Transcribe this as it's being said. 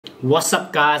What's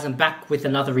up guys, I'm back with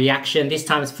another reaction. This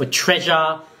time it's for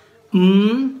Treasure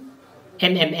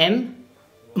MMM.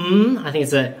 I think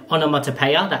it's an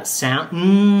onomatopoeia, that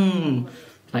sound.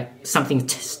 Like something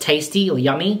tasty or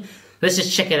yummy. Let's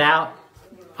just check it out.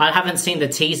 I haven't seen the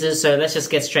teasers, so let's just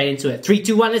get straight into it. 3,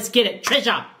 2, 1, let's get it.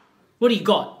 Treasure, what do you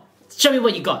got? Show me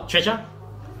what you got, Treasure.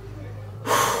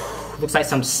 Looks like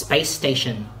some space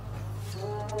station.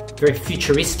 Very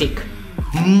futuristic.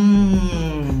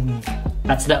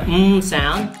 That's the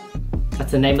sound.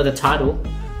 That's the name of the title.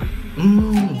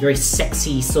 Very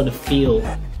sexy sort of feel.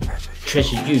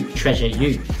 Treasure you, treasure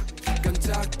you.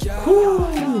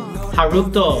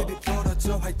 Haruto.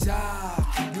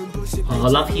 Oh, I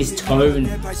love his tone,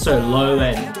 so low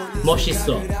and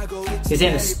moshiso. He's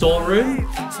in a storeroom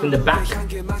in the back.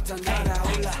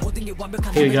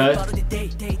 Here we go.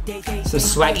 Some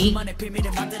swaggy.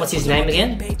 What's his name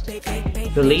again?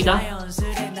 The leader.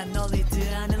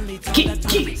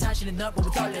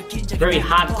 Very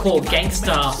hardcore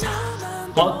gangster.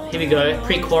 Oh, here we go.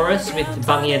 Pre-chorus with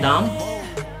Bang Yedam.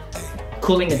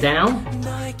 Cooling it down.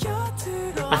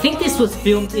 I think this was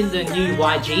filmed in the new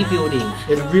YG building.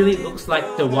 It really looks like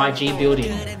the YG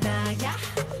building.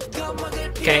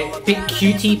 Okay, bit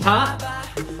cutie part.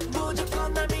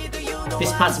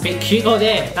 This part's a bit cute. Oh,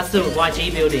 there, that's the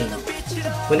YG building.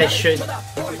 When they shoot.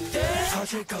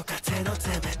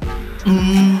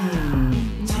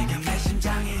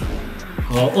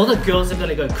 Oh, all the girls are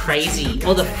gonna go crazy.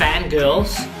 All the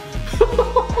fangirls.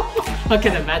 I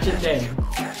can imagine them.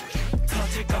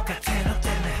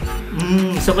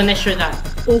 So when they show that,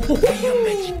 it's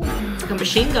like a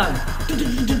machine gun.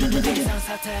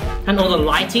 And all the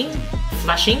lighting,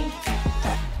 flashing.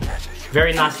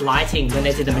 Very nice lighting when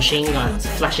they did the machine guns,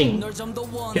 flashing.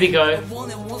 Here we go.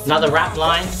 Another rap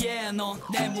line.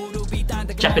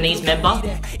 Japanese member.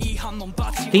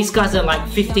 These guys are like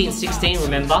 15, 16,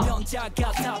 remember?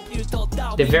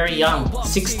 They're very young.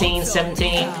 16,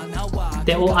 17.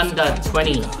 They're all under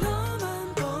 20.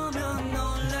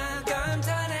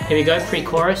 Here we go,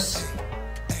 pre-chorus.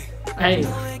 Hey.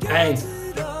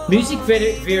 Music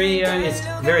video is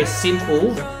very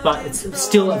simple, but it's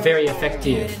still very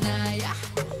effective.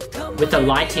 With the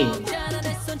lighting.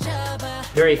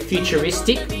 Very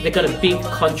futuristic. They've got a big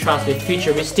contrast with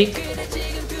futuristic.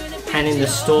 And in the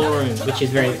storeroom, which is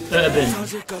very urban.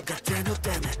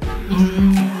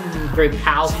 Very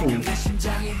powerful.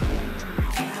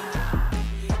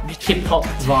 Hip-hop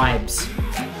vibes.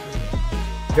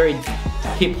 Very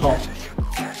hip-hop.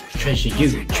 Treasure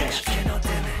you, treasure.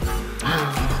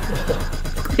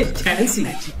 They're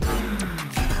dancing.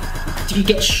 Do you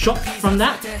get shocked from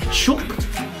that? Shocked?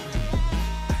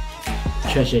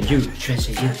 Treasure you,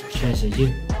 treasure you, treasure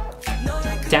you.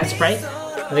 Dance break?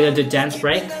 Are they gonna do dance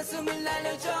break?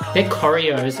 Their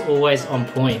choreo is always on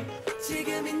point.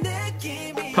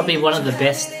 Probably one of the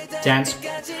best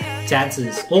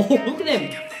dancers. Oh, look at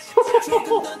them!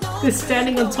 They're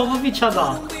standing on top of each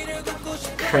other.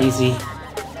 Crazy.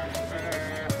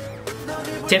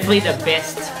 Definitely the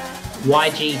best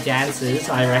YG dancers,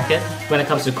 I reckon, when it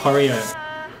comes to choreo.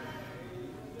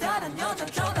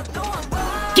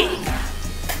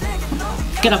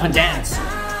 Get up and dance.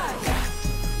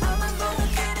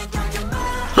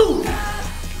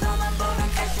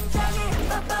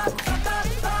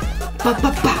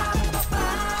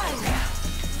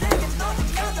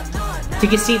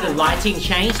 Did you see the lighting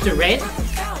change to red?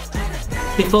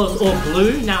 Before it was all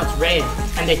blue, now it's red.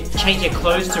 And they change their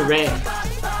clothes to red.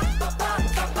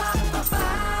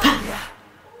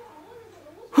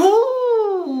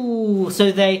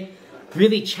 So they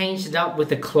really changed it up with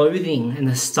the clothing and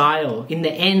the style. In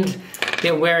the end,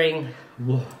 they're wearing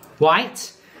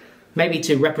white, maybe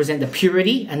to represent the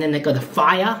purity, and then they got the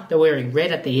fire. They're wearing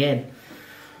red at the end.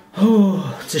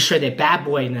 Oh, to show their bad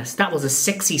boyness. That was a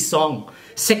sexy song.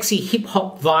 Sexy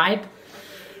hip-hop vibe.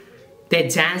 Their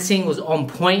dancing was on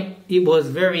point. It was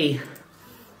very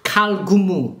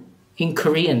kalgumu in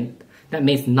Korean. That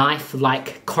means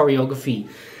knife-like choreography.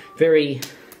 Very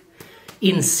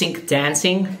in-sync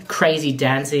dancing, crazy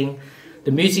dancing.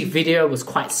 The music video was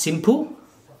quite simple.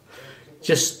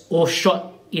 Just all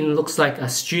shot in, looks like a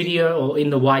studio or in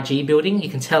the YG building. You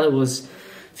can tell it was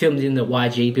filmed in the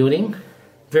YG building.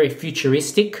 Very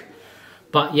futuristic.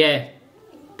 But yeah,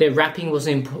 their rapping was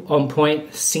on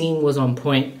point, singing was on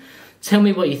point. Tell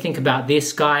me what you think about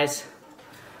this, guys.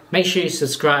 Make sure you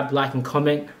subscribe, like and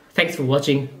comment. Thanks for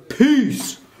watching.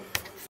 Peace!